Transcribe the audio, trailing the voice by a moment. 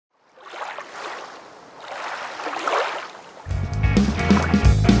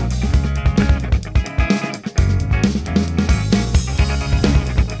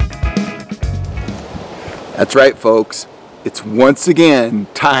That's right, folks. It's once again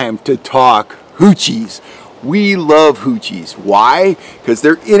time to talk Hoochies. We love Hoochies. Why? Because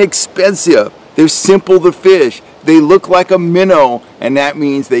they're inexpensive. They're simple to fish. They look like a minnow, and that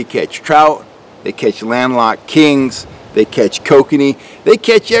means they catch trout, they catch landlocked kings, they catch kokanee, they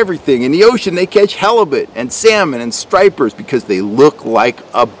catch everything. In the ocean, they catch halibut and salmon and stripers because they look like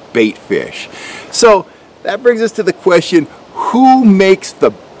a bait fish. So that brings us to the question, who makes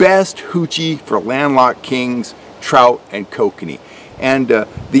the best Hoochie for landlocked kings, trout, and kokanee? And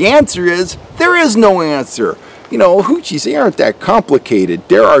the answer is, there is no answer. You know, Hoochies, they aren't that complicated.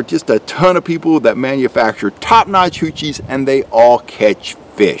 There are just a ton of people that manufacture top-notch Hoochies, and they all catch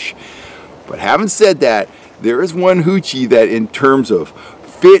fish. But having said that, there is one Hoochie that in terms of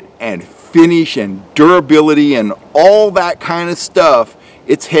fit and finish and durability and all that kind of stuff,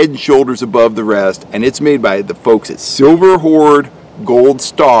 it's head and shoulders above the rest, and it's made by the folks at Silver Horde Gold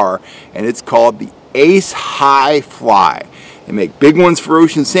Star, and it's called the Ace High Fly. They make big ones for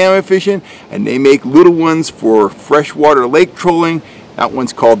ocean salmon fishing, and they make little ones for freshwater lake trolling. That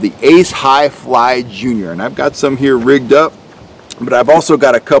one's called the Ace High Fly Junior, and I've got some here rigged up, but I've also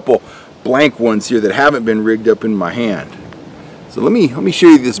got a couple blank ones here that haven't been rigged up in my hand. So let me show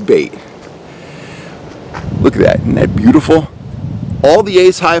you this bait. Look at that, isn't that beautiful? All the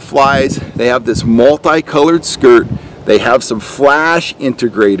Ace High Flies, they have this multicolored skirt. They have some flash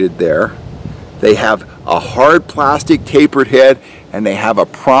integrated there. They have a hard plastic tapered head, and they have a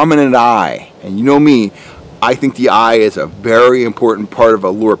prominent eye. And you know me, I think the eye is a very important part of a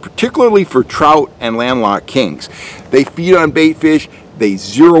lure, particularly for trout and landlocked kings. They feed on bait fish, they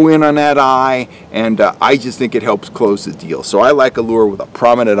zero in on that eye, and I just think it helps close the deal. So I like a lure with a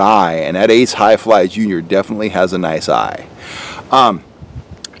prominent eye, and that Ace High Fly Junior definitely has a nice eye.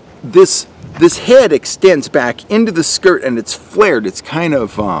 This head extends back into the skirt, and it's flared. It's kind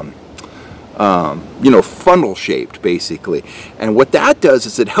of you know, funnel shaped basically, and what that does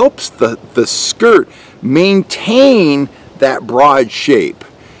is it helps the skirt maintain that broad shape.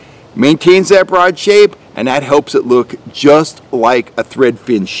 Maintains that broad shape, and that helps it look just like a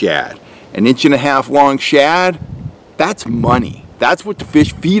threadfin shad. An 1.5 inch long shad, that's money. That's what the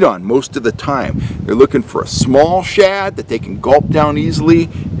fish feed on most of the time. They're looking for a small shad that they can gulp down easily,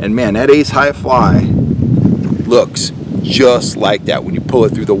 and man, that Ace High Fly looks just like that when you pull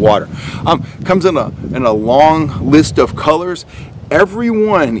it through the water. Comes in a long list of colors. Every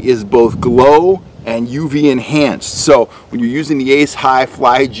one is both glow and UV enhanced. So when you're using the Ace High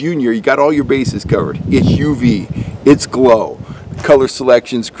Fly Junior, you got all your bases covered. It's UV, it's glow. The color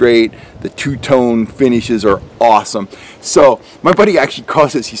selection's great. The two-tone finishes are awesome. So my buddy actually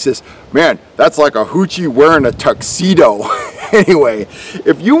calls this, he says, man, that's like a Hoochie wearing a tuxedo. Anyway,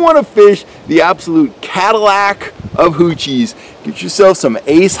 if you want to fish the absolute Cadillac of Hoochies, get yourself some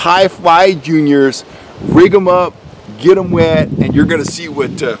Ace High Fly Juniors, rig them up, get them wet, and you're going to see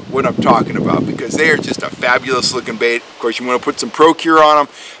what I'm talking about, because they are just a fabulous looking bait. Of course, you want to put some Pro-Cure on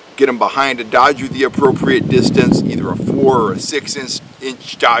them, get them behind a dodger the appropriate distance, either a 4 or a 6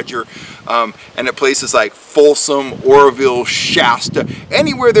 inch dodger, and at places like Folsom, Oroville, Shasta,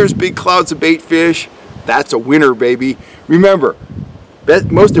 anywhere there's big clouds of bait fish, that's a winner, baby. Remember,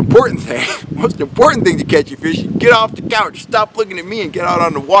 most important thing to catch your fish, get off the couch, stop looking at me, and get out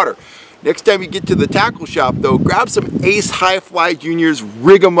on the water. Next time you get to the tackle shop, though, grab some Ace High Fly Juniors,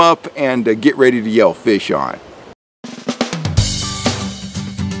 rig them up, and get ready to yell fish on.